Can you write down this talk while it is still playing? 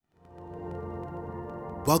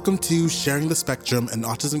Welcome to Sharing the Spectrum, an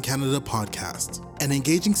Autism Canada podcast, an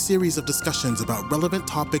engaging series of discussions about relevant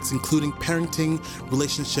topics including parenting,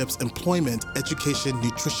 relationships, employment, education,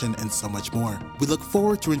 nutrition, and so much more. We look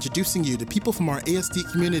forward to introducing you to people from our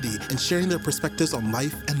ASD community and sharing their perspectives on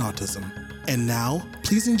life and autism. And now,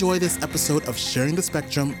 please enjoy this episode of Sharing the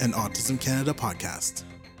Spectrum, an Autism Canada podcast.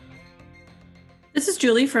 This is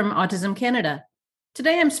Julie from Autism Canada.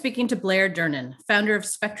 Today I'm speaking to Blair Durnan, founder of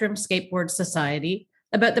Spectrum Skateboard Society,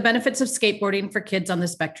 about the benefits of skateboarding for kids on the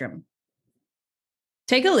spectrum.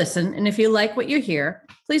 Take a listen, and if you like what you hear,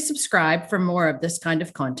 please subscribe for more of this kind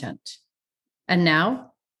of content. And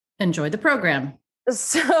now, enjoy the program.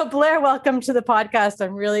 So, Blair, welcome to the podcast.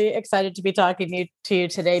 I'm really excited to be talking to you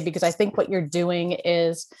today because I think what you're doing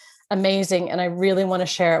is amazing, and I really want to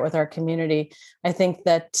share it with our community. I think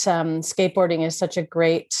that skateboarding is such a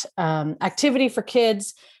great activity for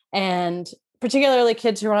kids, and particularly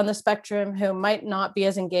kids who are on the spectrum who might not be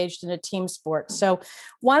as engaged in a team sport. So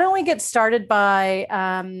why don't we get started by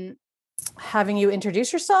having you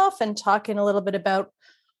introduce yourself and talking a little bit about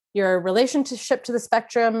your relationship to the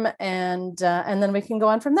spectrum, and then we can go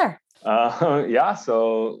on from there.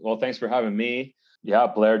 Well, thanks for having me.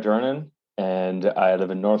 Blair Durnan, and I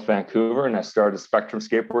live in North Vancouver, and I started Spectrum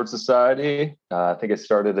Skateboard Society. I think it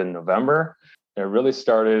started in November. It really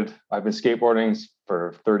started, I've been skateboarding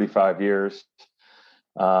for 35 years.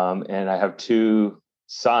 And I have two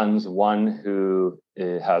sons, one who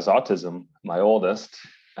has autism, my oldest.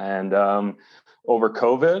 And over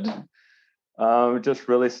COVID, just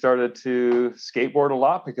really started to skateboard a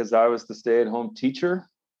lot because I was the stay-at-home teacher.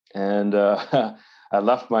 And I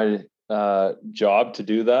left my job to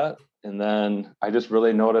do that. And then I just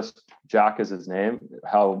really noticed, Jack is his name,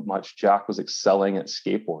 how much Jack was excelling at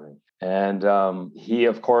skateboarding. And he,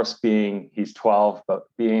 of course, he's 12, but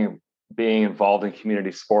being involved in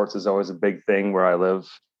community sports is always a big thing where I live.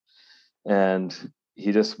 And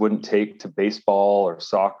he just wouldn't take to baseball or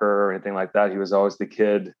soccer or anything like that. He was always the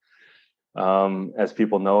kid. As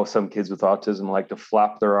people know, some kids with autism like to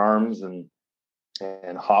flap their arms and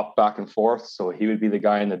hop back and forth. So he would be the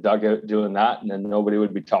guy in the dugout doing that. And then nobody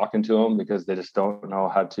would be talking to him because they just don't know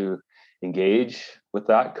how to engage with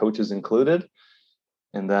that, coaches included.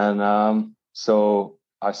 And then, so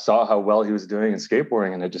I saw how well he was doing in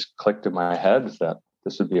skateboarding, and it just clicked in my head that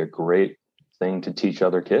this would be a great thing to teach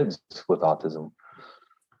other kids with autism.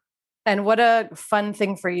 And what a fun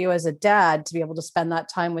thing for you as a dad to be able to spend that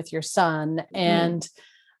time with your son and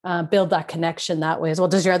build that connection that way as well.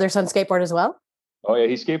 Does your other son skateboard as well? Oh yeah,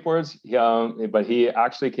 he skateboards. But he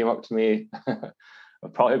actually came up to me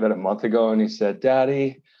probably about a month ago, and he said,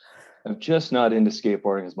 "Daddy, I'm just not into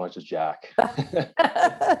skateboarding as much as Jack."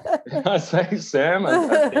 I was like, "Sam, I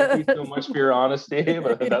thank you so much for your honesty,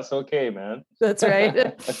 but that's okay, man." That's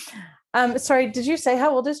right. Sorry, did you say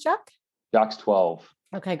how old is Jack? Jack's 12.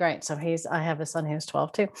 Okay, great. So I have a son who's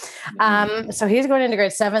 12 too. So he's going into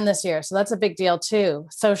grade 7 this year. So that's a big deal too,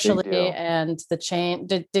 socially. Deal. And the change.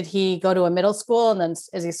 Did he go to a middle school, and then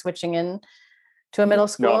is he switching in to a middle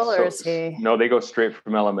school, or is he? No, they go straight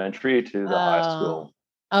from elementary to the high school.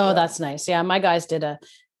 Oh, yeah. That's nice. Yeah, my guys did a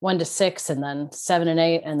 1 to 6, and then 7 and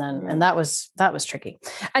 8, and then and that was tricky.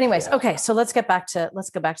 Anyways, okay, so let's go back to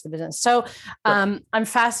the business. So I'm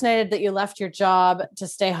fascinated that you left your job to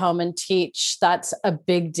stay home and teach. That's a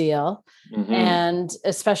big deal. And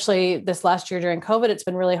especially this last year during COVID, it's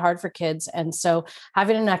been really hard for kids. And so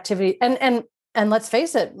having an activity and let's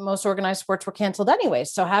face it, most organized sports were canceled anyway.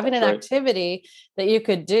 So having an activity that you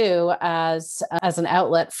could do as an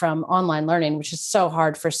outlet from online learning, which is so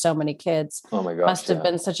hard for so many kids, oh my gosh, must have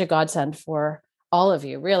been such a godsend for all of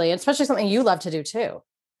you, really, and especially something you love to do too.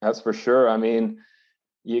 That's for sure. I mean,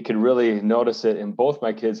 you could really notice it in both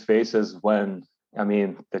my kids' faces when,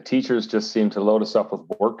 the teachers just seem to load us up with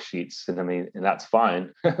worksheets, and that's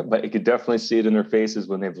fine, but you could definitely see it in their faces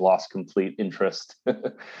when they've lost complete interest.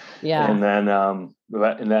 Yeah. And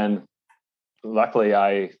then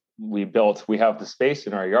luckily we have the space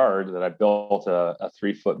in our yard that I built a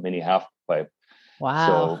 3-foot mini half pipe.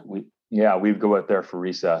 Wow. So we'd go out there for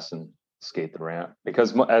recess and skate the ramp,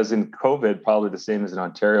 because as in COVID, probably the same as in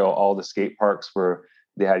Ontario, all the skate parks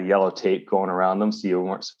they had yellow tape going around them, so you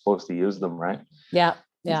weren't supposed to use them, right? Yeah.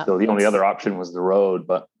 Yeah. So the only other option was the road,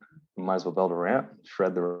 but you might as well build a ramp,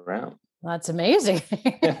 shred the ramp. That's amazing.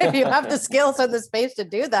 If you have the skills and the space to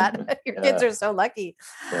do that, your kids are so lucky.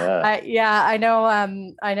 Yeah. I know.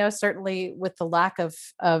 I know certainly with the lack of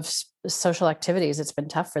social activities, it's been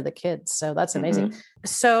tough for the kids. So that's amazing.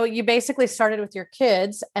 So you basically started with your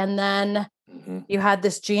kids, and then you had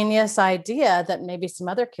this genius idea that maybe some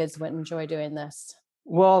other kids would enjoy doing this.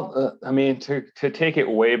 Well, I mean, to take it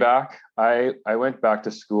way back, I went back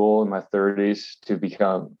to school in my 30s to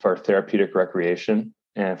become for therapeutic recreation.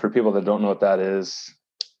 And for people that don't know what that is,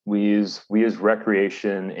 we use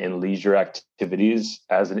recreation and leisure activities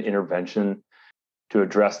as an intervention to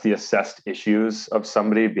address the assessed issues of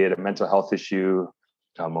somebody, be it a mental health issue,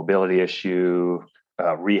 a mobility issue,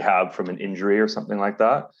 rehab from an injury or something like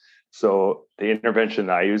that. So the intervention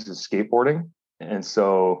that I use is skateboarding. And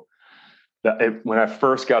so when I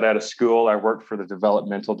first got out of school, I worked for the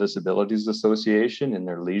Developmental Disabilities Association in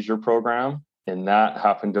their leisure program. And that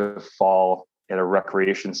happened to fall at a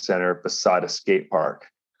recreation center beside a skate park.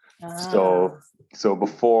 So, so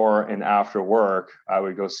before and after work, I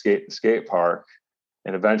would go skate the skate park.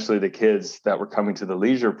 And eventually the kids that were coming to the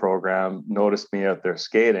leisure program noticed me out there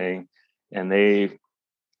skating, and they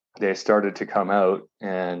started to come out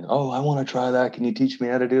and, oh, I want to try that. Can you teach me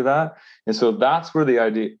how to do that? And so that's where the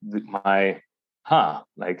idea,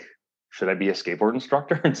 like, should I be a skateboard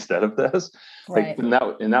instructor instead of this? Right.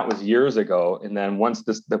 Like, and that was years ago. And then once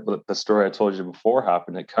the story I told you before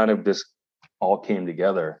happened, it kind of just all came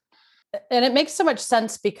together. And it makes so much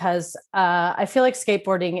sense because I feel like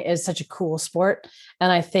skateboarding is such a cool sport.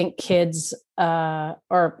 And I think kids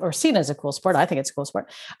or seen as a cool sport. I think it's a cool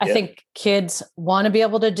sport. I think kids want to be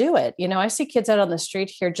able to do it. You know, I see kids out on the street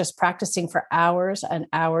here just practicing for hours and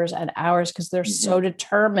hours and hours because they're so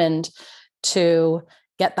determined to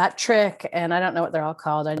get that trick. And I don't know what they're all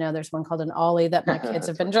called. I know there's one called an ollie that my kids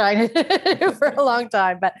have been trying to do for a long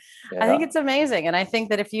time, but I think it's amazing. And I think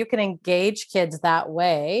that if you can engage kids that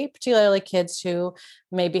way, particularly kids who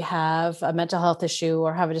maybe have a mental health issue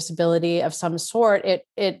or have a disability of some sort,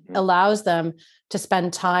 it allows them to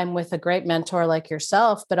spend time with a great mentor like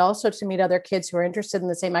yourself, but also to meet other kids who are interested in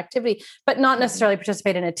the same activity, but not necessarily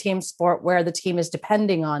participate in a team sport where the team is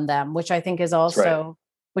depending on them, which I think is also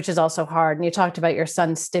which is also hard. And you talked about your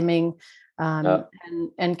son stimming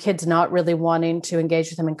and kids not really wanting to engage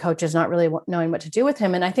with him and coaches not really knowing what to do with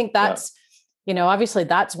him. And I think that's, you know, obviously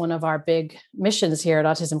that's one of our big missions here at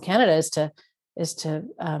Autism Canada is to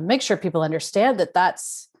make sure people understand that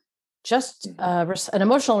that's just an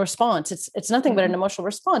emotional response. It's nothing but an emotional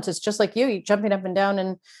response. It's just like you jumping up and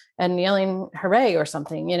down and yelling hooray or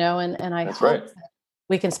something, you know, and I hope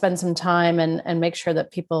we can spend some time and make sure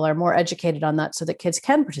that people are more educated on that so that kids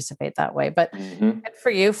can participate that way. But good for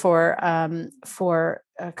you for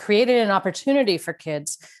creating an opportunity for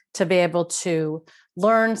kids to be able to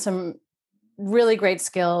learn some really great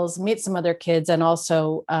skills, meet some other kids, and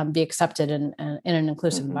also be accepted in an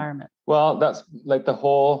inclusive environment. Well, that's like the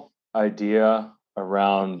whole idea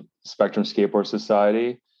around Spectrum Skateboard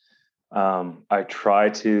Society. I try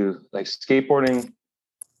to like skateboarding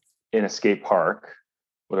in a skate park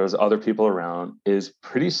where there's other people around is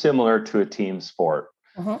pretty similar to a team sport.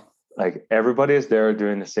 Like everybody is there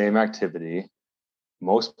doing the same activity.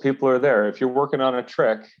 Most people are there. If you're working on a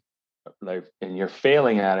trick, like, and you're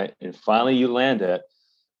failing at it, and finally you land it,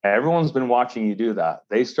 everyone's been watching you do that.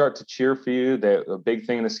 They start to cheer for you. The big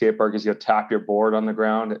thing in the skate park is you tap your board on the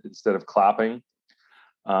ground instead of clapping.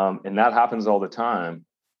 And that happens all the time.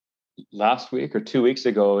 Last week or 2 weeks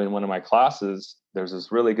ago in one of my classes, there's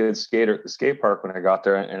this really good skater at the skate park when I got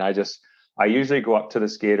there. And I usually go up to the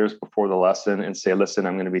skaters before the lesson and say, listen,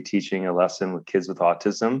 I'm going to be teaching a lesson with kids with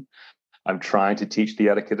autism. I'm trying to teach the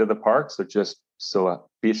etiquette of the park. So just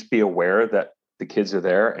be aware that the kids are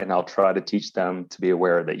there, and I'll try to teach them to be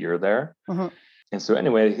aware that you're there. And so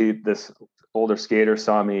anyway, this older skater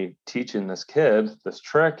saw me teaching this kid this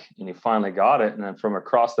trick, and he finally got it. And then from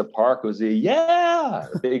across the park was a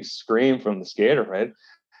big scream from the skater, right?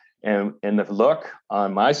 And the look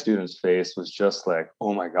on my student's face was just like,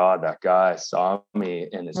 oh my God, that guy saw me,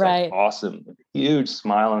 and it's like awesome, huge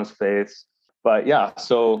smile on his face. But yeah,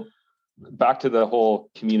 so back to the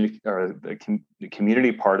whole community or the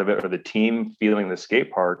community part of it, or the team feeling the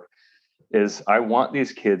skate park, is I want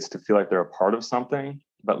these kids to feel like they're a part of something.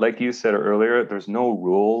 But like you said earlier, there's no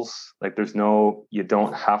rules. Like you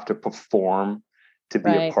don't have to perform to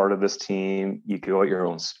be a part of this team. You go at your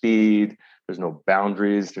own speed. There's no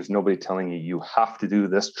boundaries. There's nobody telling you have to do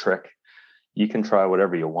this trick. You can try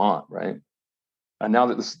whatever you want, right? And now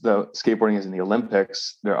that the skateboarding is in the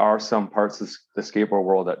Olympics, there are some parts of the skateboard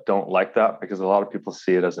world that don't like that, because a lot of people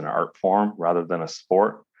see it as an art form rather than a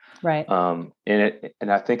sport. Right.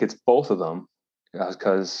 And I think it's both of them,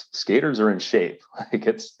 because skaters are in shape. Like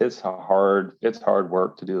it's hard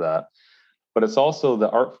work to do that. But it's also the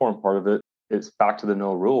art form part of it. It's back to the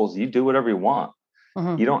no rules. You do whatever you want.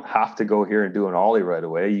 You don't have to go here and do an ollie right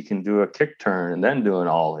away. You can do a kick turn and then do an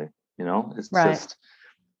ollie. You know, it's just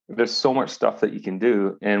there's so much stuff that you can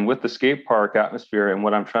do. And with the skate park atmosphere, and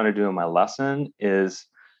what I'm trying to do in my lesson is,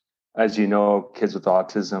 as you know, kids with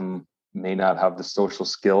autism may not have the social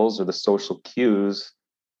skills or the social cues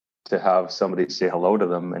to have somebody say hello to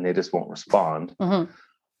them, and they just won't respond.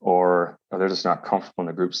 Or they're just not comfortable in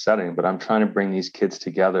a group setting. But I'm trying to bring these kids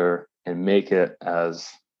together and make it as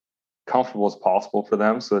comfortable as possible for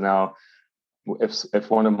them. So now if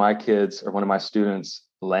one of my kids or one of my students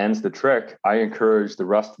lands the trick, I encourage the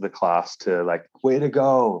rest of the class to like, way to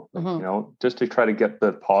go, just to try to get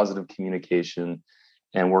the positive communication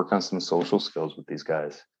and work on some social skills with these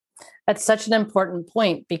guys. That's such an important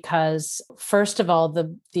point, because first of all,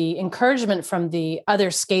 the encouragement from the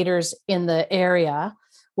other skaters in the area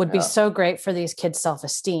would be so great for these kids'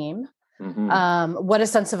 self-esteem. What a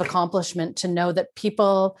sense of accomplishment to know that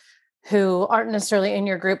people who aren't necessarily in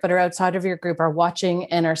your group, but are outside of your group, are watching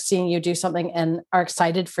and are seeing you do something and are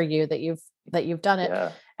excited for you that you've done it.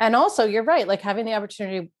 Yeah. And also, you're right, like having the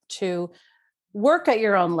opportunity to work at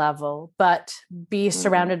your own level, but be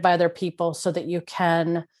surrounded by other people so that you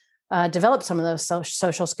can develop some of those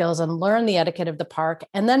social skills and learn the etiquette of the park,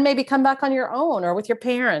 and then maybe come back on your own or with your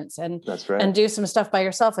parents and do some stuff by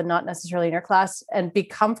yourself and not necessarily in your class, and be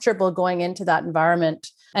comfortable going into that environment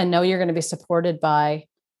and know you're going to be supported by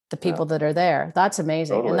the people that are there. That's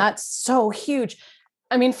amazing. Totally. And that's so huge.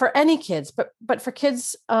 I mean, for any kids, but for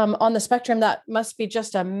kids on the spectrum, that must be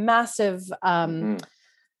just a massive, I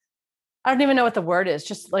don't even know what the word is,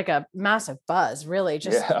 just like a massive buzz, really.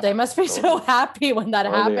 They must be so happy when that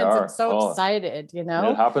happens and so excited, And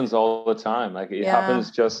it happens all the time. Like it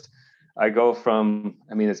happens I go from,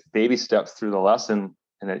 it's baby steps through the lesson,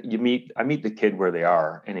 and I meet the kid where they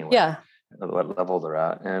are anyway. Yeah. What level they're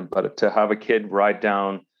at. But to have a kid ride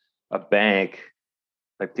down a bank,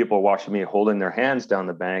 like people are watching me holding their hands down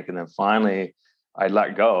the bank, and then finally I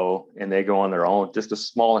let go and they go on their own, just a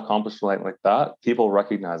small accomplishment like that, people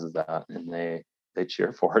recognize that and they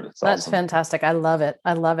cheer for it. That's awesome. Fantastic. I love it.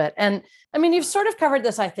 And you've sort of covered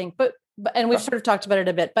this, I think, but we've sort of talked about it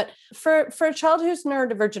a bit, but for a child who's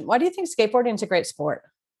neurodivergent, why do you think skateboarding is a great sport?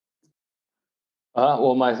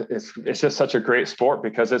 It's just such a great sport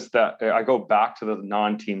because it's that I go back to the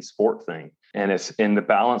non-team sport thing, and it's in the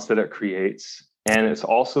balance that it creates. And it's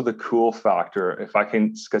also the cool factor.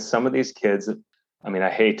 Because some of these kids, I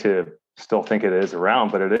hate to still think it is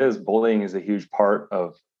around, but it is. Bullying is a huge part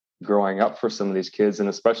of growing up for some of these kids. And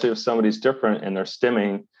especially if somebody's different and they're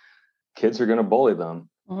stimming, kids are going to bully them.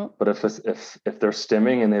 But if they're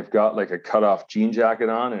stimming and they've got like a cutoff jean jacket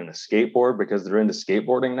on and a skateboard because they're into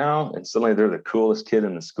skateboarding now, and suddenly they're the coolest kid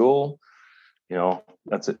in the school,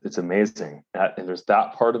 it's amazing. And there's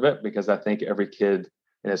that part of it, because I think every kid,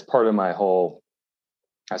 and it's part of my whole,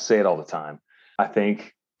 I say it all the time, I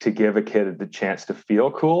think to give a kid the chance to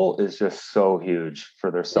feel cool is just so huge for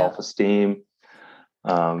their self-esteem,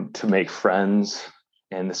 to make friends.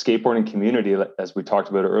 And the skateboarding community, as we talked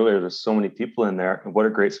about earlier, there's so many people in there, and what a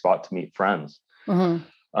great spot to meet friends.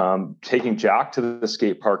 Taking Jack to the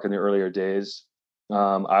skate park in the earlier days,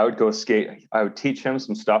 I would go skate. I would teach him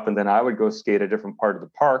some stuff, and then I would go skate a different part of the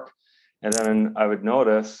park. And then I would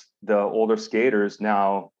notice the older skaters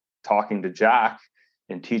now talking to Jack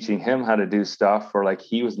and teaching him how to do stuff, or like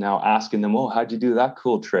he was now asking them, "Oh, how'd you do that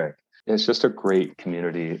cool trick?" It's just a great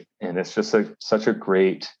community, and it's just such a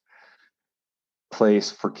great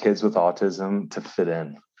place for kids with autism to fit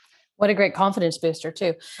in. What a great confidence booster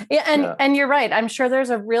too. Yeah. And you're right. I'm sure there's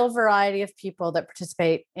a real variety of people that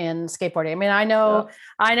participate in skateboarding. I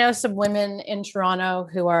know some women in Toronto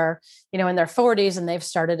who are, in their 40s, and they've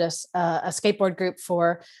started a skateboard group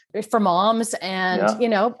for moms, and,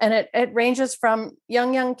 and it ranges from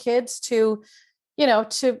young kids to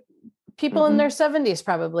people in their 70s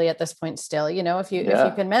probably at this point still, if you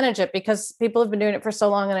can manage it, because people have been doing it for so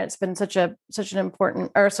long, and it's been such an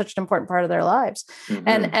important part of their lives.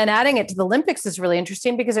 And adding it to the Olympics is really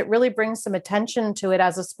interesting, because it really brings some attention to it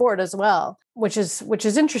as a sport as well, which is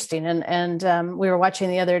interesting. And we were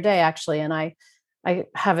watching the other day, actually, and I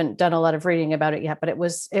haven't done a lot of reading about it yet, but it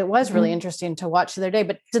was really interesting to watch the other day.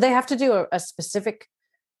 But do they have to do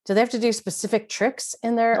do they have to do specific tricks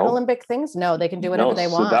in their Olympic things? No, they can do whatever they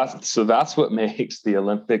want. So that's what makes the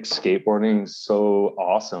Olympic skateboarding so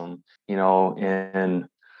awesome. In,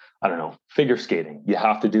 I don't know, figure skating, you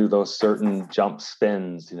have to do those certain jump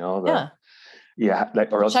spins, or else check you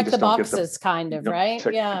just the boxes, kind of, right?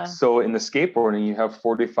 Yeah. So in the skateboarding, you have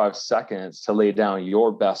 45 seconds to lay down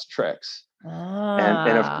your best tricks.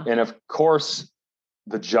 And of course,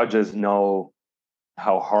 the judges know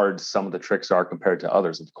how hard some of the tricks are compared to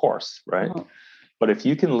others, of course, right? But if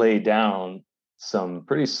you can lay down some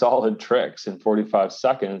pretty solid tricks in 45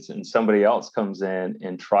 seconds and somebody else comes in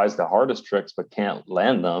and tries the hardest tricks but can't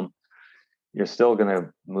land them, you're still going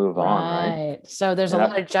to move on, right? So there's a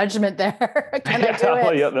lot of judgment there. Can I do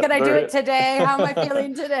it? Can I do it today? How am I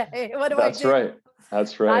feeling today? What do I do? That's right.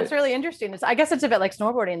 That's right. That's really interesting. I guess it's a bit like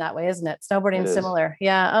snowboarding that way, isn't it? Snowboarding is similar.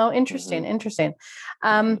 Yeah. Oh, interesting. Interesting.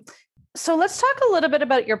 So let's talk a little bit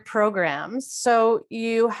about your programs. So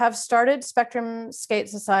you have started Spectrum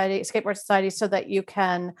Skateboard Society, so that you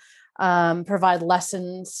can provide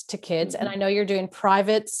lessons to kids. And I know you're doing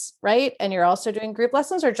privates, right? And you're also doing group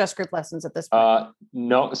lessons, or just group lessons at this point?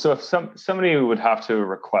 No. So if somebody would have to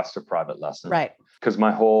request a private lesson, right? Because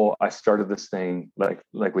I started this thing,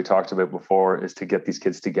 like we talked about before, is to get these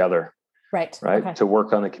kids together. Right. Okay. To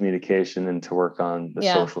work on the communication and to work on the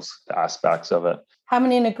social aspects of it. How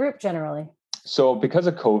many in a group generally? So because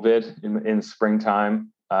of COVID in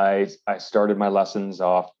springtime, I started my lessons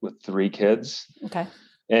off with 3 kids. Okay.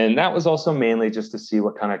 And that was also mainly just to see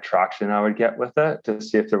what kind of traction I would get with it, to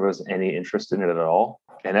see if there was any interest in it at all.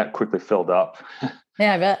 And that quickly filled up.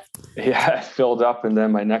 Yeah, I bet. Yeah, it filled up. And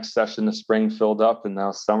then my next session, the spring, filled up, and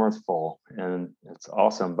now summer's full. And it's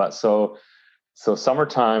awesome. But so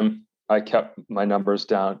summertime, I kept my numbers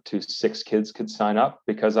down to 6 kids could sign up,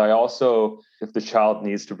 because I also, if the child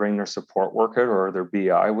needs to bring their support worker or their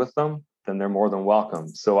BI with them, then they're more than welcome.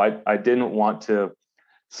 So I didn't want to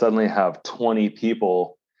suddenly have 20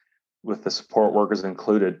 people with the support workers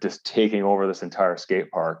included just taking over this entire skate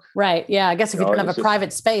park. Right. Yeah. I guess if you don't have a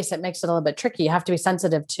private space, it makes it a little bit tricky. You have to be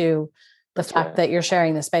sensitive to the fact that you're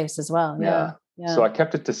sharing the space as well. Yeah. So I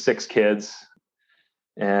kept it to 6 kids.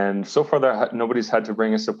 And so far, nobody's had to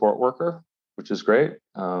bring a support worker, which is great.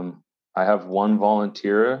 I have one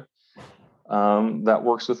volunteer that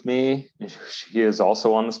works with me. She is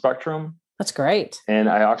also on the spectrum. That's great. And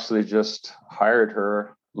I actually just hired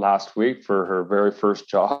her last week for her very first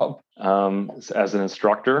job as an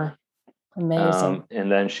instructor. Amazing.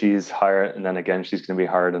 And then she's hired, and then again, she's going to be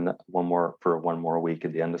hired in one more week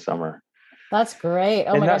at the end of summer. That's great.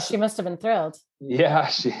 Oh my gosh, she must have been thrilled. Yeah,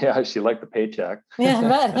 she liked the paycheck. Yeah,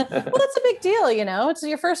 but well, that's a big deal, It's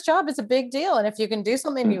your first job. It's a big deal. And if you can do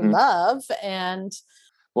something you love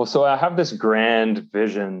well, so I have this grand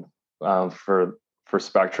vision for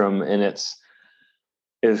Spectrum, and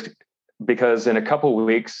is because in a couple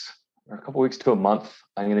weeks to a month,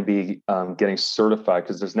 I'm going to be getting certified,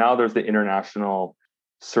 because there's the international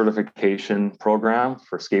certification program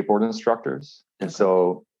for skateboard instructors. And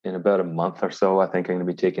so in about a month or so, I think I'm going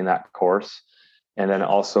to be taking that course, and then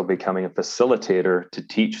also becoming a facilitator to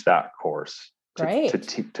teach that course,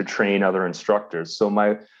 to train other instructors. So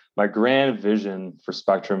my grand vision for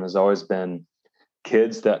Spectrum has always been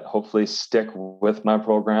kids that hopefully stick with my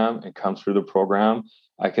program and come through the program.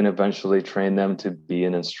 I can eventually train them to be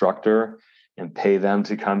an instructor and pay them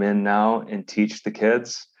to come in now and teach the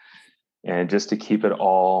kids, and just to keep it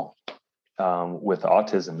all with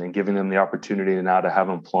autism, and giving them the opportunity now to have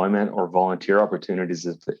employment or volunteer opportunities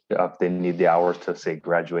if they need the hours to, say,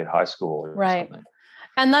 graduate high school or something.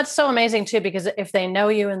 And that's so amazing too, because if they know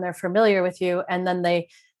you and they're familiar with you, and then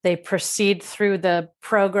they proceed through the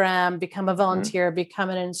program, become a volunteer, become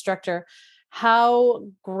an instructor, how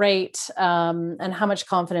great and how much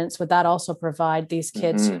confidence would that also provide these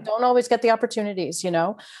kids who don't always get the opportunities, That's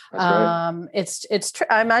right.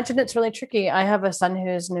 I imagine it's really tricky. I have a son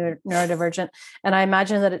who's neurodivergent, and I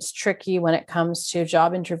imagine that it's tricky when it comes to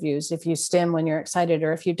job interviews. If you stim when you're excited,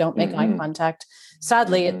 or if you don't make eye contact,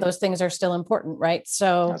 sadly, those things are still important, right?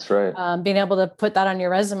 So that's right. Being able to put that on your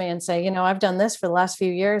resume and say, I've done this for the last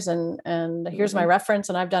few years, and here's my reference,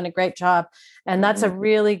 and I've done a great job. And that's a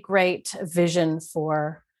really great vision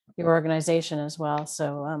for your organization as well.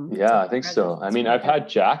 So I think so. I mean, I've had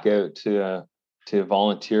Jack out to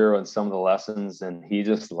volunteer on some of the lessons, and he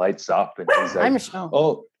just lights up, and he's like,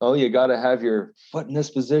 oh, you got to have your foot in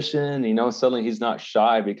this position. Suddenly he's not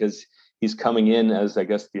shy, because he's coming in as, I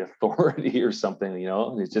guess, the authority or something,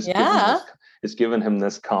 He's just it's given him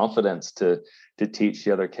this confidence to teach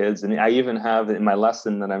the other kids. And I even have in my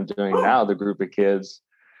lesson that I'm doing now, the group of kids,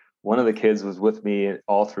 one of the kids was with me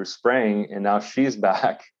all through spring, and now she's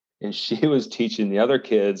back, and she was teaching the other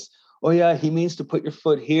kids, oh yeah, he means to put your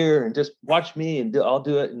foot here and just watch me, and I'll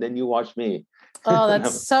do it, and then you watch me. Oh,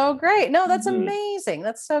 that's so great. No, that's amazing.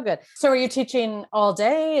 That's so good. So are you teaching all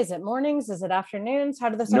day? Is it mornings? Is it afternoons? How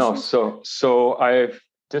do the sessions? No. So I've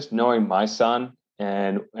just knowing my son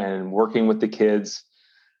and working with the kids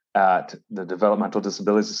at the Developmental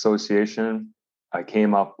Disabilities Association, I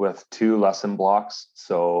came up with 2 lesson blocks.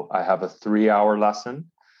 So I have a 3-hour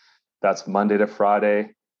lesson. That's Monday to Friday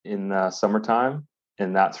in the summertime.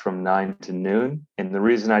 And that's from 9 to noon. And the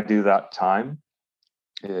reason I do that time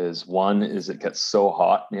is one is it gets so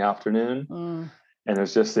hot in the afternoon. And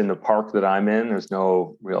there's just in the park that I'm in, there's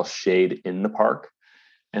no real shade in the park.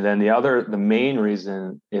 And then the main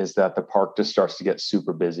reason is that the park just starts to get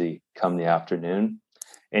super busy come the afternoon.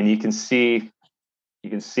 And you can see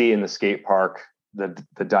in the skate park,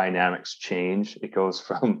 the dynamics change. It goes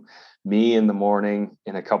from me in the morning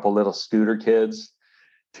and a couple little scooter kids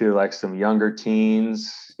to like some younger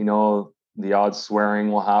teens, the odd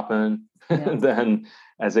swearing will happen. Yeah. And then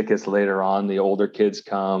as it gets later on, the older kids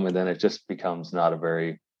come, and then it just becomes not a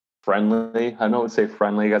very friendly. I don't say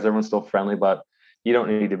friendly because everyone's still friendly, but you don't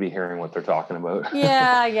need to be hearing what they're talking about.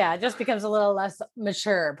 Yeah. It just becomes a little less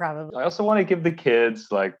mature, probably. I also want to give the kids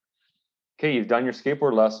like, okay, you've done your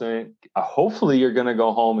skateboard lesson. Hopefully you're going to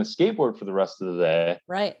go home and skateboard for the rest of the day.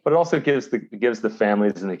 Right. But it also gives the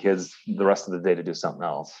families and the kids the rest of the day to do something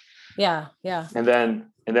else. Yeah. And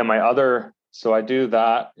then so I do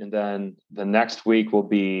that. And then the next week will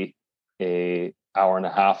be a hour and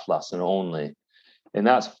a half lesson only. And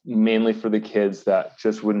that's mainly for the kids that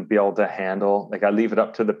just wouldn't be able to handle. Like I leave it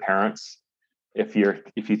up to the parents. If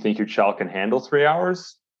you think your child can handle 3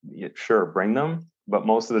 hours, sure, bring them. But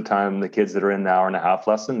most of the time, the kids that are in the hour and a half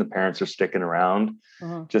lesson, the parents are sticking around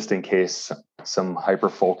just in case some hyper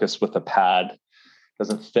focus with a pad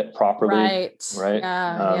doesn't fit properly. Right.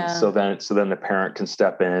 Yeah. So then the parent can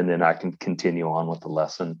step in and I can continue on with the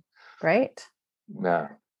lesson. Right. Yeah.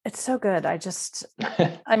 It's so good. I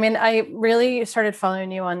really started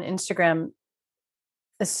following you on Instagram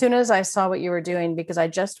as soon as I saw what you were doing, because I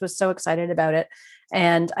just was so excited about it.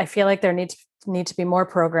 And I feel like there need to be more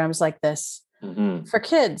programs like this for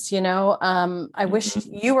kids. I wish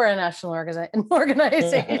you were a national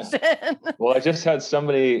organization. Well, I just had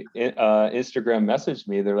somebody Instagram message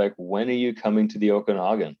me. They're like, when are you coming to the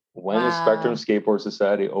Okanagan? When is Spectrum Skateboard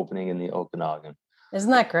Society opening in the Okanagan?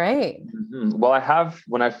 Isn't that great? Well, I have,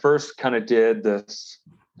 when I first kind of did this,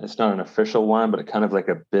 it's not an official one, but kind of like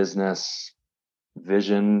a business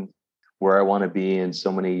vision where I want to be in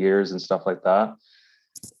so many years and stuff like that.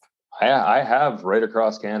 I have right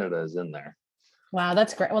across Canada is in there. Wow,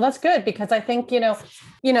 that's great. Well, that's good, because I think,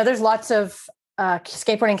 there's lots of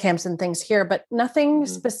skateboarding camps and things here, but nothing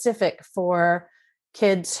specific for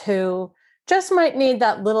kids who just might need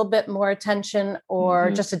that little bit more attention or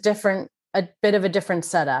just a bit of a different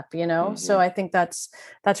setup, So I think that's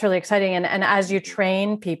really exciting. And as you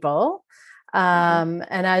train people, and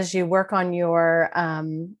as you work on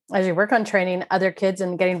training other kids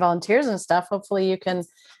and getting volunteers and stuff, hopefully you can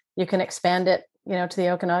expand it, to the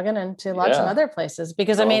Okanagan and to lots of other places,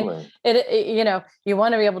 because totally. You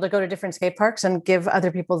want to be able to go to different skate parks and give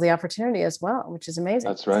other people the opportunity as well, which is amazing.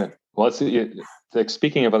 That's right. Well,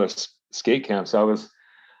 speaking of other skate camps, I was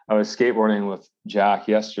skateboarding with Jack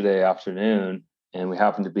yesterday afternoon, and we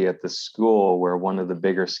happened to be at the school where one of the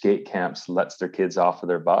bigger skate camps lets their kids off of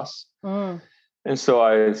their bus. And so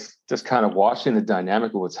I was just kind of watching the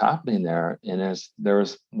dynamic of what's happening there. And there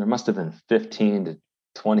must have been 15 to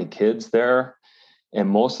 20 kids there. And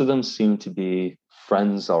most of them seemed to be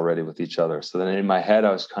friends already with each other. So then in my head,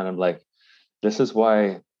 I was kind of like, this is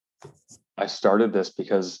why I started this,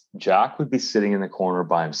 because Jack would be sitting in the corner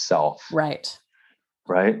by himself. Right.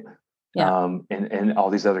 Yeah. And all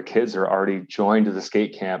these other kids are already joined to the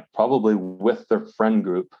skate camp, probably with their friend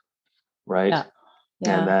group. Right.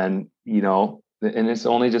 Yeah. And then, and it's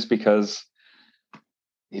only just because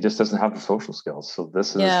he just doesn't have the social skills. So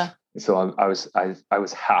this is, so I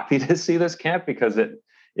was happy to see this camp, because it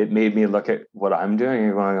made me look at what I'm doing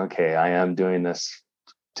and going, okay, I am doing this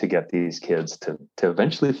to get these kids to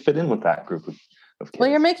eventually fit in with that group of kids. Well,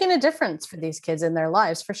 you're making a difference for these kids in their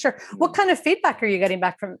lives, for sure. What kind of feedback are you getting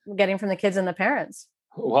from the kids and the parents?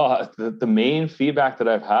 Well, the main feedback that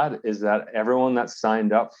I've had is that everyone that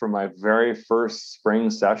signed up for my very first spring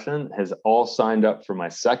session has all signed up for my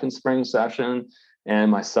second spring session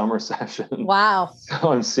and my summer session. Wow.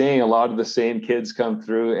 So I'm seeing a lot of the same kids come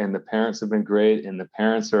through, and the parents have been great. And the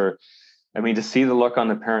parents to see the look on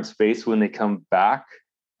the parents' face when they come back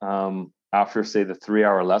after, say, the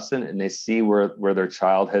 3-hour lesson, and they see where their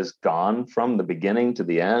child has gone from the beginning to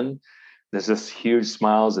the end. There's just huge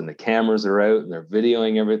smiles, and the cameras are out and they're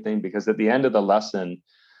videoing everything, because at the end of the lesson,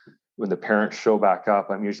 when the parents show back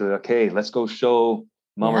up, I'm usually, okay, let's go show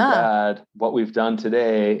mom or dad what we've done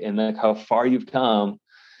today and like how far you've come.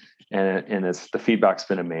 And the feedback's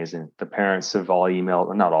been amazing. The parents have all emailed,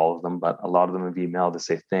 well, not all of them, but a lot of them have emailed to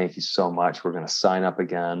say, thank you so much. We're going to sign up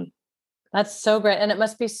again. That's so great. And it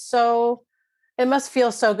must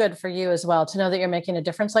feel so good for you as well to know that you're making a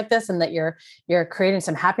difference like this, and that you're creating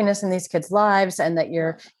some happiness in these kids' lives, and that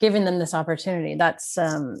you're giving them this opportunity. That's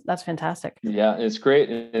fantastic. Yeah, it's great.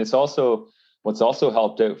 And it's also, what's also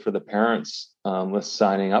helped out for the parents with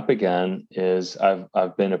signing up again is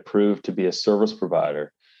I've been approved to be a service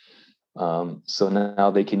provider. So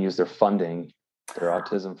now they can use their funding, their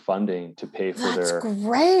autism funding, to pay for That's their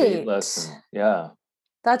great. state lesson. Yeah.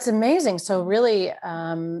 That's amazing. So really,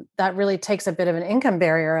 that really takes a bit of an income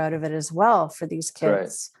barrier out of it as well for these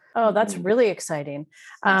kids. Right. Oh, that's really exciting.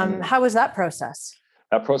 How was that process?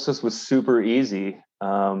 That process was super easy.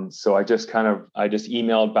 So I just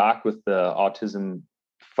emailed back with the autism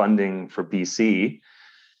funding for BC,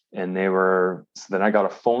 and so then I got a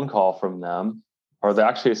phone call from them, or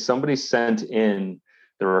somebody sent in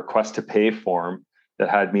the request to pay form that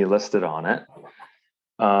had me listed on it.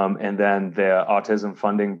 And then the autism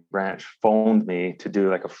funding branch phoned me to do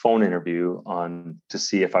like a phone interview to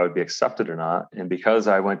see if I would be accepted or not. And because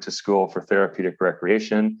I went to school for therapeutic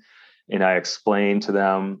recreation, and I explained to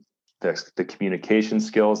them the communication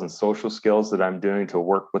skills and social skills that I'm doing to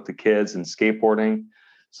work with the kids in skateboarding.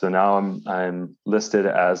 So now I'm listed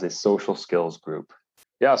as a social skills group.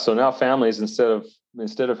 Yeah. So now families,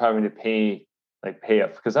 instead of having to pay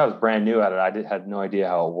up, because I was brand new at it, I had no idea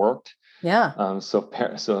how it worked. Yeah. So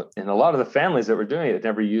and a lot of the families that were doing it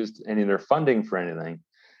never used any of their funding for anything.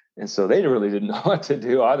 And so they really didn't know what to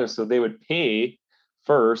do either. So they would pay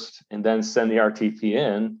first and then send the RTP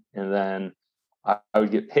in, and then I would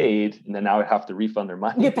get paid, and then I would have to refund their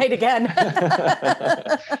money. Get paid again.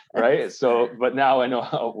 Right. So, but now I know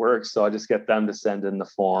how it works. So I just get them to send in the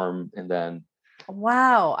form, and then.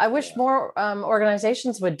 Wow. I wish more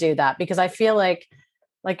organizations would do that, because I feel like,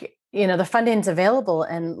 the funding's available,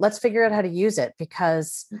 and let's figure out how to use it,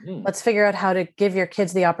 because let's figure out how to give your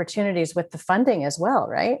kids the opportunities with the funding as well.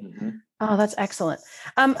 Right. Mm-hmm. Oh, that's excellent.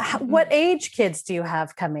 What age kids do you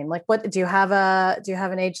have coming? Like, what do you have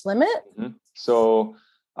an age limit? Mm-hmm. So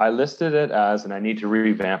I listed it as, and I need to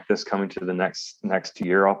revamp this coming to the next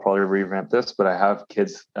year. I'll probably revamp this, but I have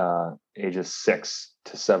kids ages 6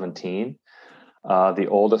 to 17. The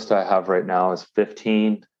oldest I have right now is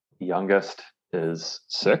 15. The youngest is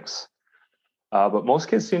 6. But most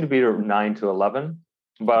kids seem to be 9 to 11.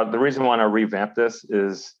 But the reason why I revamp this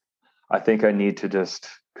is I think I need to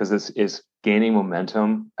because this is gaining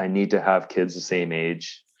momentum, I need to have kids the same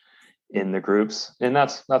age in the groups. And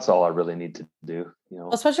that's all I really need to do,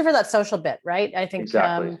 Especially for that social bit, right? I think,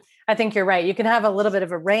 exactly. I think you're right. You can have a little bit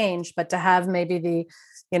of a range, but to have maybe the,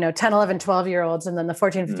 10, 11, 12-year-olds, and then the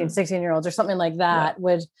 14, 15, 16-year-olds or something like that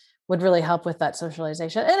would really help with that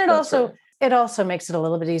socialization. And it also makes it a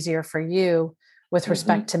little bit easier for you with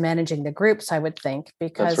respect to managing the groups, I would think,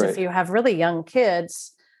 because if you have really young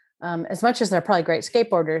kids, as much as they're probably great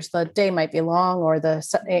skateboarders, the day might be long, or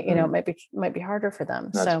it might be harder for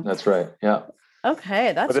them. That's right. Yeah.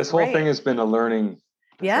 Okay. But this whole thing has been a learning.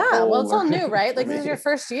 Yeah. Well, it's all new, right? Like, this is your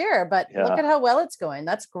first year, but look at how well it's going.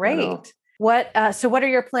 That's great. So what are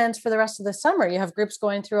your plans for the rest of the summer? You have groups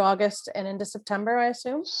going through August and into September, I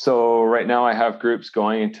assume? So right now I have groups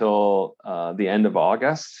going until the end of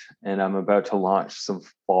August, and I'm about to launch some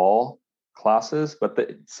fall classes. But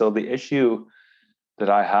the issue that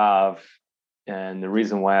I have, and the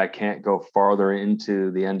reason why I can't go farther into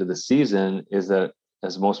the end of the season, is that,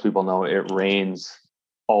 as most people know, it rains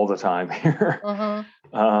all the time here.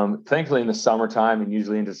 Thankfully in the summertime and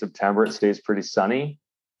usually into September, it stays pretty sunny.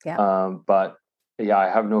 Yeah. But yeah, I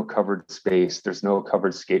have no covered space. There's no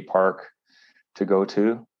covered skate park to go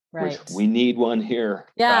to, which we need one here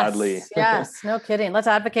badly. Yes, no kidding. Let's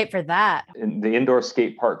advocate for that. And the indoor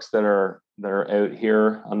skate parks that are out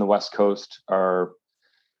here on the West Coast are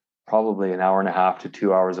probably an hour and a half to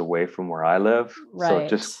 2 hours away from where I live. Right. So it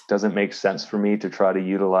just doesn't make sense for me to try to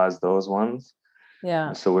utilize those ones.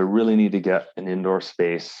 Yeah. So we really need to get an indoor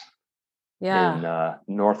space in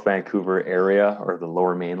North Vancouver area, or the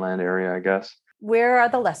Lower Mainland area, I guess. Where are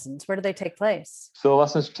the lessons? Where do they take place? So the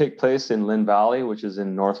lessons take place in Lynn Valley, which is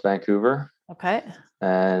in North Vancouver. Okay.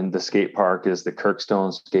 And the skate park is the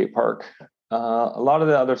Kirkstone Skate Park. A lot of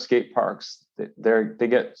the other skate parks, they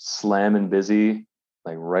get slamming busy,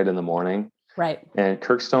 like right in the morning. Right. And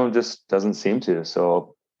Kirkstone just doesn't seem to.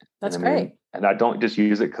 So that's great. And I don't just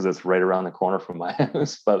use it because it's right around the corner from my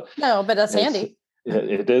house, but that's handy.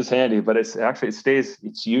 It is handy, but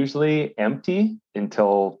it's usually empty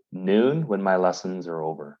until noon when my lessons are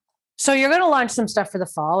over. So you're going to launch some stuff for the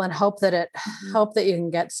fall and hope that you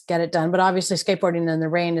can get it done. But obviously skateboarding in the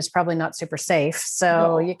rain is probably not super safe.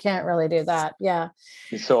 So you can't really do that. Yeah.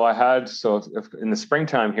 So if in the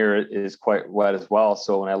springtime here, it is quite wet as well.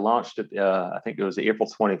 So when I launched it, I think it was April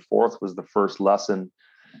 24th was the first lesson,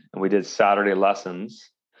 and we did Saturday lessons.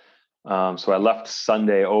 So I left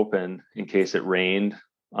Sunday open in case it rained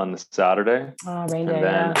on the Saturday. Oh, rain day. And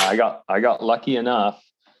then I got lucky enough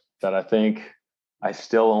that I think I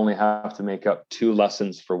still only have to make up 2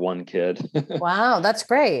 lessons for 1 kid. Wow, that's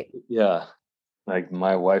great. Yeah. Like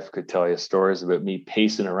my wife could tell you stories about me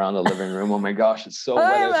pacing around the living room. Oh my gosh, it's so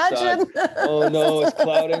wet outside. Oh no, it's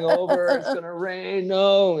clouding over. It's going to rain.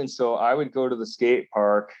 No. And so I would go to the skate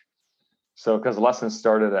park. So because lessons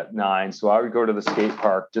started at 9. So I would go to the skate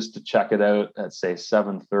park just to check it out at say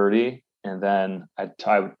 7:30. And then I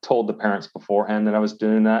told the parents beforehand that I was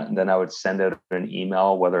doing that. And then I would send out an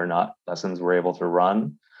email whether or not lessons were able to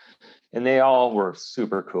run. And they all were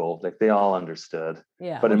super cool. Like they all understood.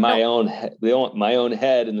 Yeah. But in my own head,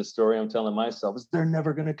 in the story I'm telling myself is they're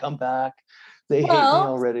never going to come back. They hate me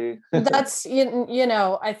already. That's,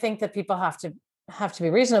 I think that people have to be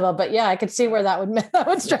reasonable, but yeah, I could see where that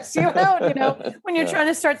would stress you out, when you're trying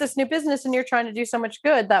to start this new business and you're trying to do so much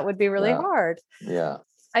good, that would be really hard. Yeah.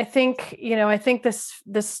 I think this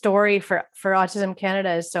story for Autism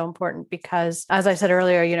Canada is so important because, as I said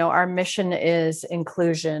earlier, our mission is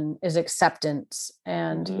inclusion, is acceptance.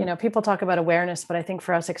 And, people talk about awareness, but I think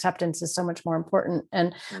for us, acceptance is so much more important.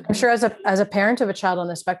 And I'm sure as a parent of a child on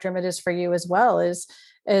the spectrum, it is for you as well,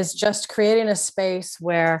 is just creating a space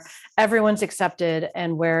where everyone's accepted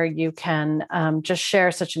and where you can just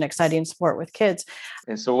share such an exciting sport with kids.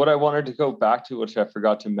 And so what I wanted to go back to, which I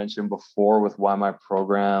forgot to mention before with why my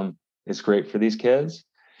program is great for these kids,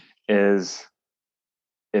 is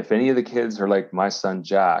if any of the kids are like my son,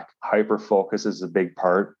 Jack, hyperfocus is a big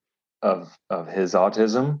part of his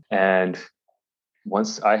autism. And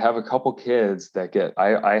once I have a couple kids that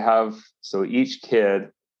so each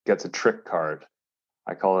kid gets a trick card.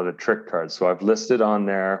 I call it a trick card. So I've listed on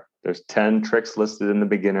there's 10 tricks listed in the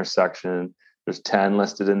beginner section. There's 10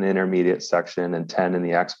 listed in the intermediate section and 10 in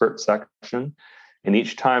the expert section. And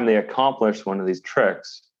each time they accomplish one of these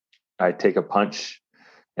tricks, I take a punch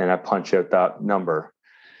and I punch out that number.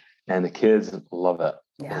 And the kids love it.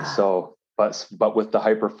 Yeah. And so, but with the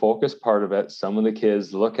hyper focus part of it, some of the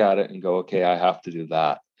kids look at it and go, okay, I have to do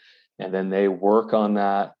that. And then they work on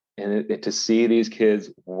that. And to see these kids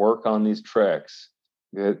work on these tricks,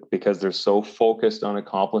 because they're so focused on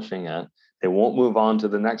accomplishing it, they won't move on to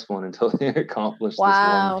the next one until they accomplish this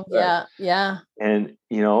one. Wow. Yeah. And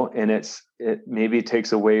it maybe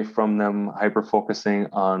takes away from them hyper focusing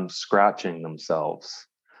on scratching themselves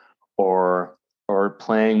or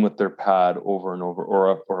playing with their pad over and over,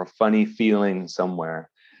 or a funny feeling somewhere.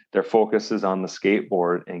 Their focus is on the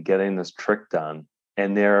skateboard and getting this trick done,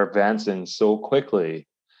 and they're advancing so quickly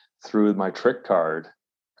through my trick card.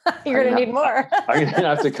 You're going to need more. I'm going to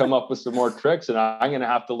have to come up with some more tricks, and I'm going to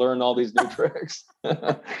have to learn all these new tricks.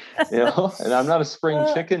 And I'm not a spring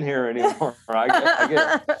chicken here anymore.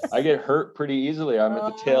 I get hurt pretty easily. I'm at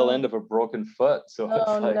the tail end of a broken foot. So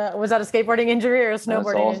no. Was that a skateboarding injury or a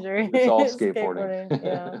snowboarding injury? It's all skateboarding.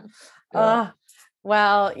 Yeah.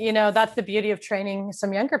 Well, that's the beauty of training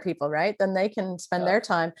some younger people, right? Then they can spend their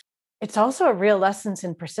time. It's also a real lesson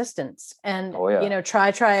in persistence and, try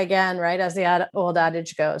again, right? As the old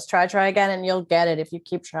adage goes, try again, and you'll get it if you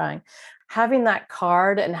keep trying. Having that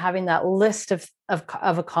card and having that list of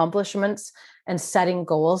accomplishments and setting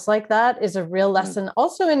goals like that is a real lesson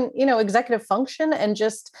also in, executive function and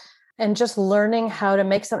just learning how to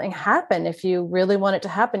make something happen. If you really want it to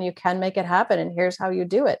happen, you can make it happen. And here's how you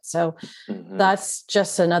do it. So that's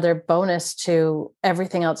just another bonus to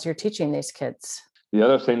everything else you're teaching these kids. The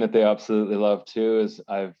other thing that they absolutely love too is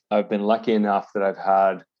I've been lucky enough that I've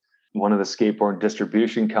had one of the skateboard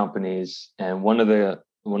distribution companies, and one of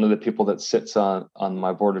the people that sits on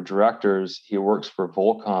my board of directors, he works for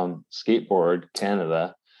Volcom Skateboard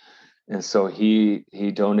Canada, and so he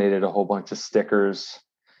donated a whole bunch of stickers.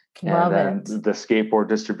 Love and then the skateboard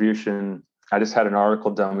distribution. I just had an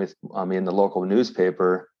article done with me in the local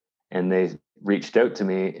newspaper, and they reached out to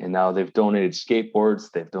me, and now they've donated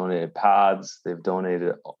skateboards, they've donated pads, they've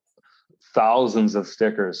donated thousands of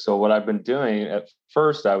stickers. So what I've been doing, at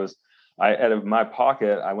first out of my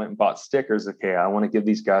pocket, I went and bought stickers. Okay, I want to give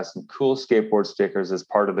these guys some cool skateboard stickers as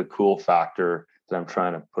part of the cool factor that I'm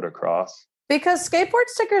trying to put across. Because skateboard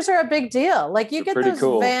stickers are a big deal. Like you get those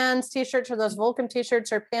cool Vans t-shirts or those Volcom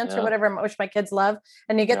t-shirts or pants or whatever, which my kids love,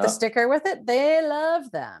 and you get the sticker with it. They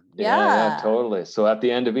love them. Yeah, totally. So at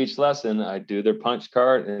the end of each lesson, I do their punch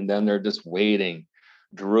card, and then they're just waiting,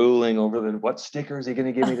 drooling over what sticker is he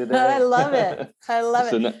going to give me today? I love it.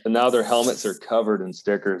 So now their helmets are covered in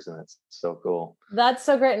stickers, and it's so cool. That's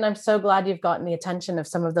so great. And I'm so glad you've gotten the attention of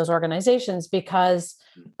some of those organizations, because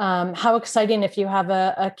how exciting if you have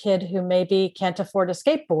a kid who maybe can't afford a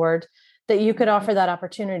skateboard, that you could offer that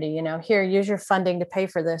opportunity, here, use your funding to pay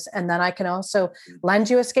for this. And then I can also lend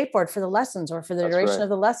you a skateboard for the lessons or for the duration of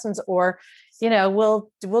the lessons. Or we'll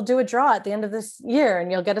do a draw at the end of this year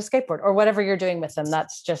and you'll get a skateboard or whatever you're doing with them.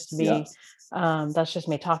 That's just me. That's just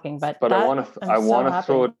me talking, but I want to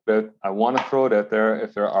throw it out there.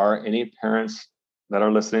 If there are any parents that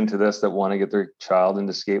are listening to this that want to get their child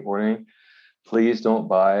into skateboarding, please don't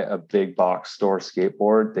buy a big box store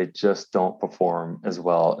skateboard. They just don't perform as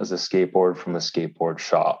well as a skateboard from a skateboard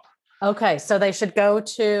shop. Okay. So they should go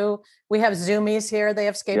to, we have Zoomies here. They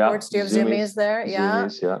have skateboards. Do you have Zoomies there? Yeah.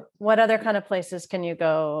 Zoomies, yeah. What other kind of places can you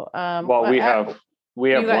go? We have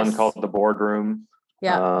one called the Boardroom.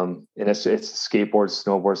 Yeah. And it's a skateboard,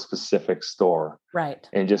 snowboard specific store. Right.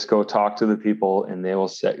 And just go talk to the people and they will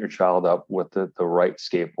set your child up with the right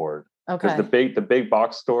skateboard. Okay. Because the big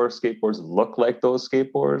box store skateboards look like those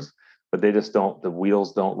skateboards, but they just don't, the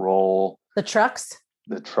wheels don't roll. The trucks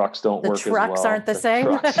don't work as well. The trucks aren't the same.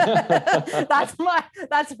 That's my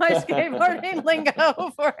skateboarding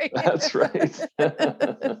lingo for you. That's right.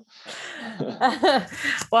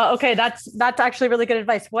 Well, okay. That's actually really good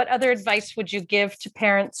advice. What other advice would you give to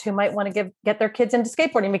parents who might want to get their kids into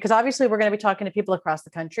skateboarding? Because obviously we're going to be talking to people across the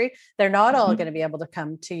country. They're not all going to be able to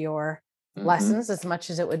come to your lessons, as much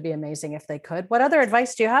as it would be amazing if they could. What other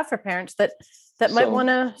advice do you have for parents that might want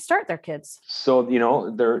to start their kids? So,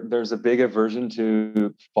 there's a big aversion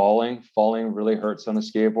to falling. Falling really hurts on a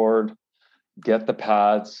skateboard. Get the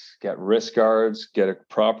pads, get wrist guards, get a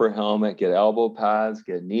proper helmet, get elbow pads,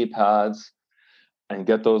 get knee pads, and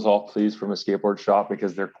get those all please from a skateboard shop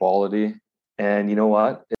because they're quality. And you know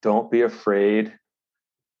what? Don't be afraid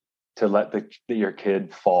to let your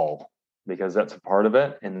kid fall, because that's a part of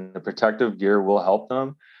it. And the protective gear will help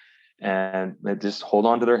them. And just hold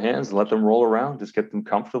on to their hands and let them roll around. Just get them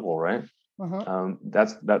comfortable, right?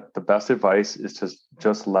 That's the best advice is to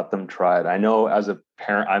just let them try it. I know as a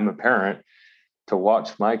parent, I'm a parent, to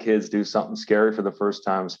watch my kids do something scary for the first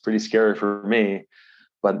time is pretty scary for me.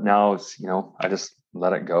 But now it's, I just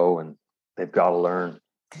let it go and they've got to learn.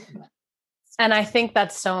 And I think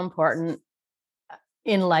that's so important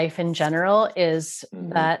in life in general is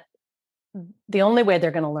that the only way they're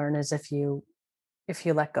going to learn is if you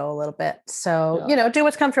let go a little bit. So, do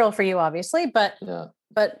what's comfortable for you, obviously, but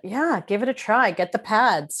give it a try, get the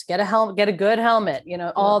pads, get a helmet, get a good helmet,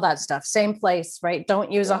 all that stuff, same place, right? Don't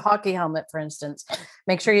use a hockey helmet, for instance.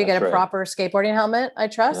 Make sure you get a proper skateboarding helmet. I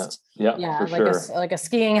trust. Like a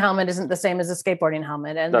skiing helmet isn't the same as a skateboarding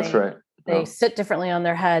helmet. And they sit differently on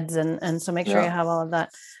their heads. And so make sure you have all of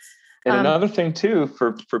that. And another thing too,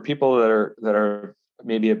 for people that are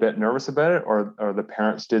maybe a bit nervous about it, or the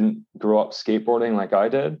parents didn't grow up skateboarding like I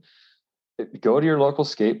did, go to your local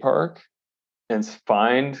skate park and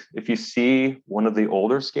find, if you see one of the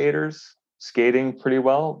older skaters skating pretty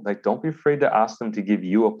well, like don't be afraid to ask them to give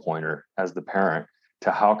you a pointer as the parent to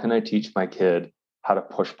how can I teach my kid how to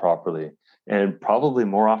push properly. And probably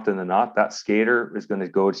more often than not, that skater is going to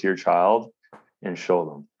go to your child and show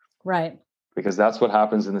them. Right. Because that's what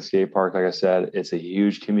happens in the skate park. Like I said, it's a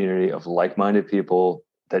huge community of like-minded people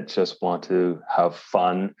that just want to have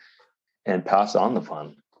fun and pass on the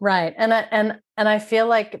fun. Right. And I feel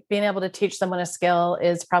like being able to teach someone a skill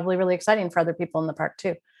is probably really exciting for other people in the park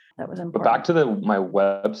too. That was important. But back to my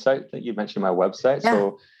website that you mentioned, my website. Yeah.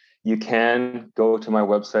 So you can go to my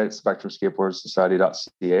website,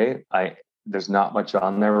 spectrumskateboardsociety.ca. There's not much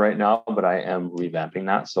on there right now, but I am revamping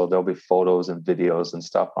that. So there'll be photos and videos and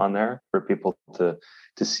stuff on there for people to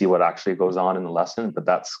see what actually goes on in the lesson, but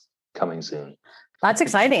that's coming soon. That's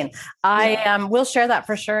exciting. I will share that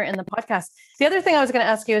for sure in the podcast. The other thing I was going to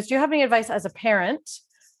ask you is, do you have any advice as a parent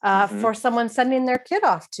for someone sending their kid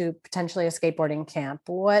off to potentially a skateboarding camp?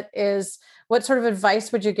 What sort of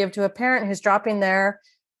advice would you give to a parent who's dropping their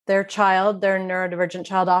child, their neurodivergent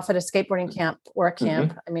child, off at a skateboarding camp or a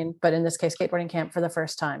camp? I mean, but in this case, skateboarding camp for the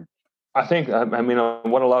first time. I think,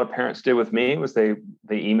 what a lot of parents did with me was they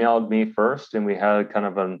emailed me first, and we had kind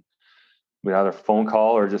of we had a phone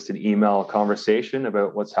call or just an email conversation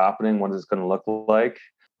about what's happening, what it's going to look like,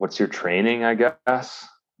 what's your training, I guess.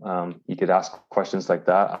 You could ask questions like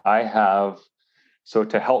that. So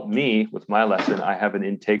to help me with my lesson, I have an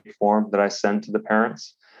intake form that I send to the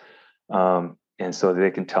parents. And so they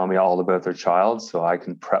can tell me all about their child, so I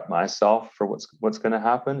can prep myself for what's going to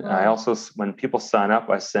happen. And I also, when people sign up,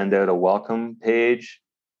 I send out a welcome page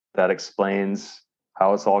that explains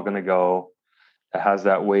how it's all going to go. It has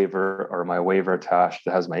that waiver or my waiver attached.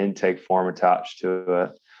 It has my intake form attached to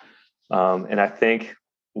it. And I think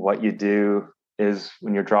what you do is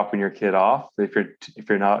when you're dropping your kid off, if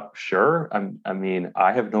you're not sure,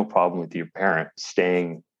 I have no problem with your parent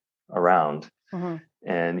staying around.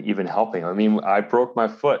 And even helping. I broke my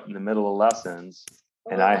foot in the middle of lessons,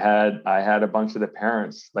 and I had a bunch of the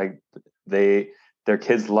parents, like they their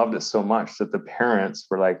kids loved it so much that the parents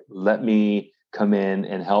were like, let me come in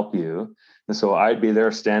and help you. And so I'd be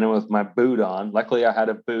there standing with my boot on. Luckily I had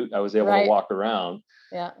a boot. I was able to walk around.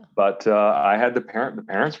 Yeah. But I had the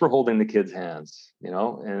parents were holding the kids' hands,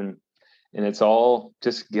 and it's all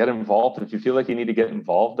just get involved. If you feel like you need to get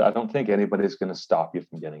involved, I don't think anybody's going to stop you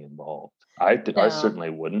from getting involved. I certainly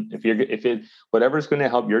wouldn't. Whatever's going to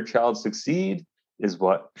help your child succeed is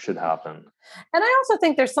what should happen. And I also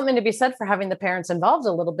think there's something to be said for having the parents involved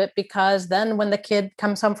a little bit, because then when the kid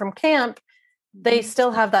comes home from camp, they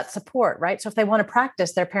still have that support, right? So if they want to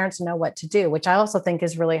practice, their parents know what to do, which I also think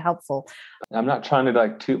is really helpful. I'm not trying to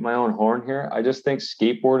like toot my own horn here. I just think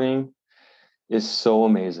skateboarding is so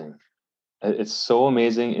amazing. It's so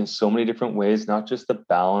amazing in so many different ways, not just the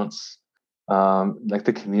balance, like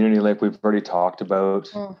the community, like we've already talked about,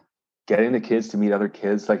 getting the kids to meet other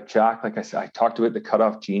kids. Like Jack, like I said, I talked about the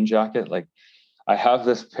cutoff jean jacket. Like I have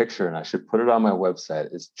this picture and I should put it on my website.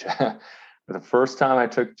 It's Jack. One of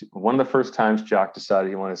the first times Jack decided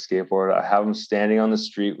he wanted to skateboard, I have him standing on the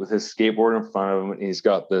street with his skateboard in front of him, and he's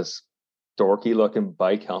got this dorky looking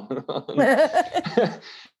bike helmet on.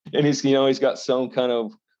 And he's got some kind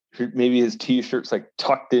of, maybe his t-shirt's like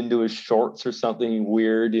tucked into his shorts or something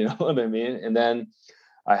weird, you know what I mean? And then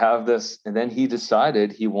I have this, and then he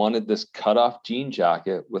decided he wanted this cutoff jean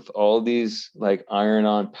jacket with all these like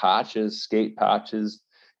iron-on patches, skate patches.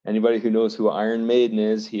 Anybody who knows who Iron Maiden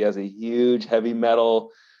is, he has a huge heavy metal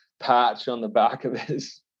patch on the back of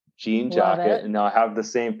his jean jacket. And now I have the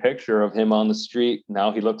same picture of him on the street.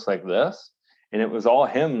 Now he looks like this. And it was all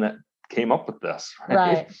him that came up with this.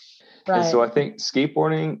 Right. And so I think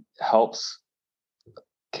skateboarding helps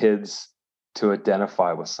kids to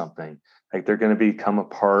identify with something. Like they're going to become a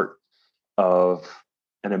part of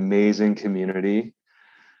an amazing community.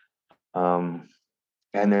 And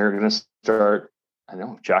they're going to start, I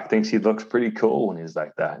know Jack thinks he looks pretty cool when he's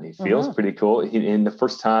like that, and he feels pretty cool. In the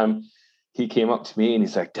first time he came up to me and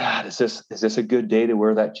he's like, Dad, is this a good day to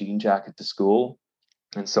wear that jean jacket to school?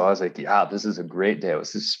 And so I was like, yeah, this is a great day. It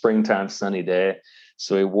was a springtime sunny day.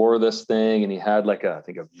 So he wore this thing and he had like I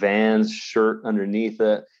think a Vans shirt underneath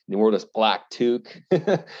it. And he wore this black toque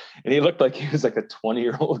and he looked like he was like a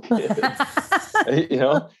 20-year-old kid,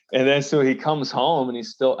 and then so he comes home and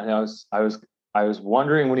I was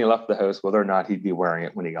wondering when he left the house whether or not he'd be wearing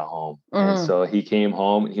it when he got home. And so he came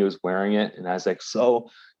home and he was wearing it. And I was like, so,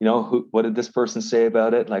 what did this person say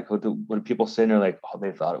about it? Like, what did people say? And they're like, oh,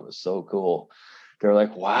 they thought it was so cool. They're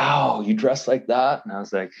like, wow, you dress like that? And I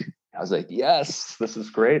was like, yes, this is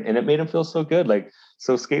great. And it made him feel so good. Like,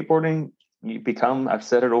 so skateboarding, I've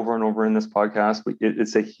said it over and over in this podcast, but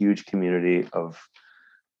it's a huge community of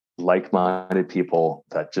like-minded people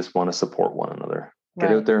that just want to support one another.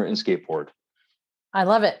 Get out there and skateboard. I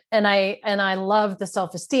love it. And I love the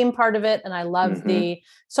self-esteem part of it. And I love the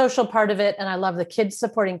social part of it. And I love the kids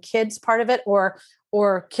supporting kids part of it,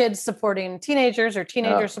 or kids supporting teenagers, or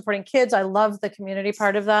teenagers supporting kids. I love the community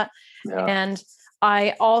part of that. Yeah. And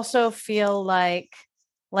I also feel like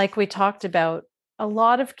we talked about, a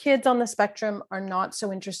lot of kids on the spectrum are not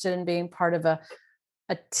so interested in being part of a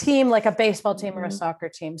team, like a baseball team or a soccer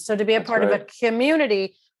team. So to be a part of a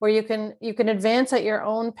community where you can advance at your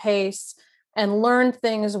own pace and learn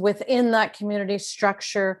things within that community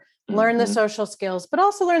structure, learn the social skills, but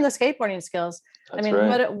also learn the skateboarding skills. That's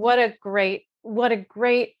what a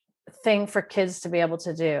great thing for kids to be able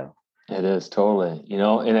to do. It is totally,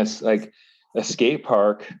 and it's like a skate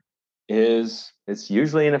park it's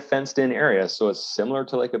usually in a fenced in area. So it's similar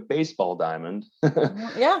to like a baseball diamond.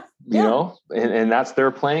 And that's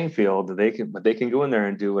their playing field. They can go in there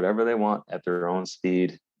and do whatever they want at their own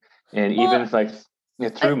speed. And even if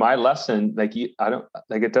through my lesson,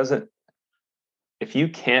 if you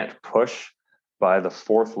can't push by the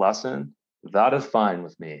fourth lesson, that is fine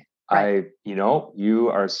with me. Right. You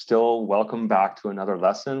are still welcome back to another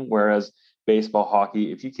lesson. Whereas baseball,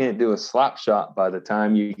 hockey, if you can't do a slap shot by the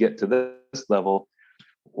time you get to this level,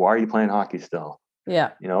 why are you playing hockey still? Yeah.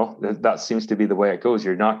 That seems to be the way it goes.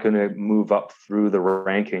 You're not going to move up through the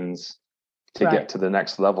rankings to get to the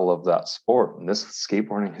next level of that sport. And this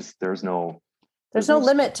skateboarding there's no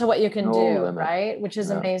limit to what you can do, right? Which is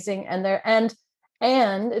amazing. And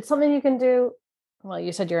it's something you can do. Well,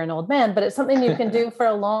 you said you're an old man, but it's something you can do for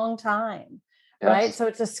a long time. Yes. Right. So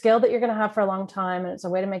it's a skill that you're going to have for a long time, and it's a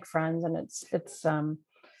way to make friends, and it's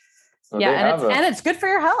good for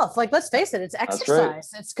your health. Like, let's face it, it's exercise.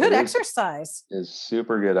 Right. It's good exercise. It's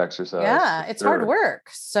super good exercise. Yeah. It's hard work.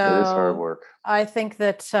 So it is hard work. I think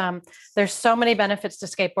that there's so many benefits to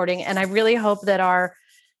skateboarding, and I really hope that our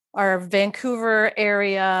our Vancouver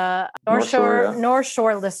area, North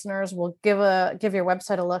Shore listeners will give your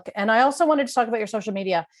website a look. And I also wanted to talk about your social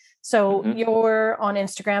media. So you're on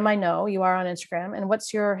Instagram. I know you are on Instagram. And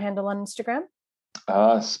what's your handle on Instagram?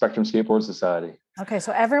 Spectrum Skateboard Society. Okay.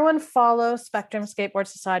 So everyone follow Spectrum Skateboard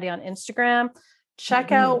Society on Instagram.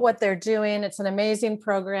 Check out what they're doing. It's an amazing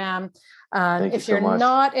program. If you're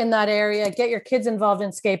not in that area, get your kids involved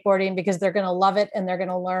in skateboarding because they're going to love it and they're going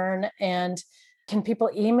to learn. And can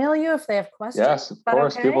people email you if they have questions? Yes, of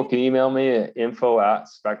course. Okay? People can email me at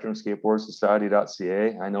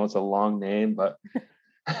info@spectrumskateboardssociety.ca. I know it's a long name, but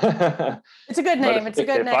it's a good name. It's a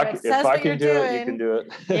good name. It says what you're doing. You can do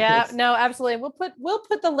it. Yeah, no, absolutely. We'll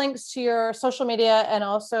put the links to your social media and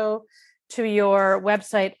also to your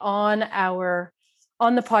website on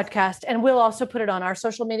the podcast. And we'll also put it on our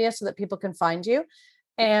social media so that people can find you.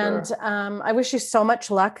 And I wish you so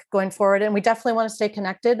much luck going forward. And we definitely want to stay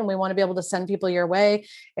connected and we want to be able to send people your way.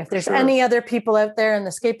 If there's any other people out there in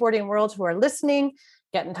the skateboarding world who are listening,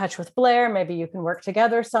 get in touch with Blair. Maybe you can work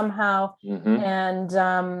together somehow.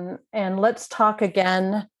 And let's talk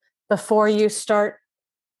again before you start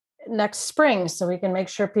next spring so we can make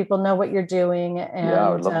sure people know what you're doing and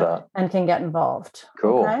I would love that. And can get involved.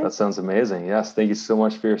 Cool. Okay? That sounds amazing. Yes. Thank you so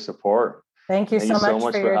much for your support. Thank you so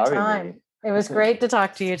much for your time. Me. It was great to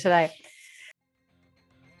talk to you today.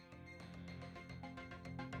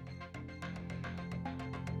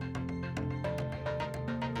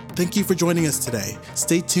 Thank you for joining us today.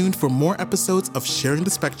 Stay tuned for more episodes of Sharing the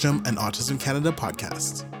Spectrum and Autism Canada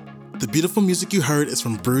podcast. The beautiful music you heard is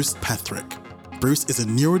from Bruce Pethrick. Bruce is a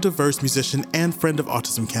neurodiverse musician and friend of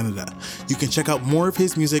Autism Canada. You can check out more of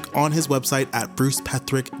his music on his website at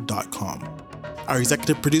brucepethrick.com. Our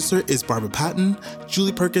executive producer is Barbara Patton.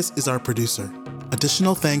 Julie Perkis is our producer.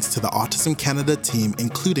 Additional thanks to the Autism Canada team,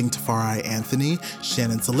 including Tafari Anthony,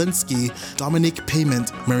 Shannon Zielinski, Dominique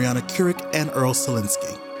Payment, Mariana Kurik, and Earl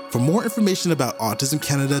Zielinski. For more information about Autism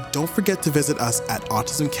Canada, don't forget to visit us at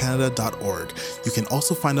autismcanada.org. You can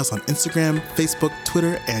also find us on Instagram, Facebook,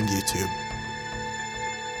 Twitter, and YouTube.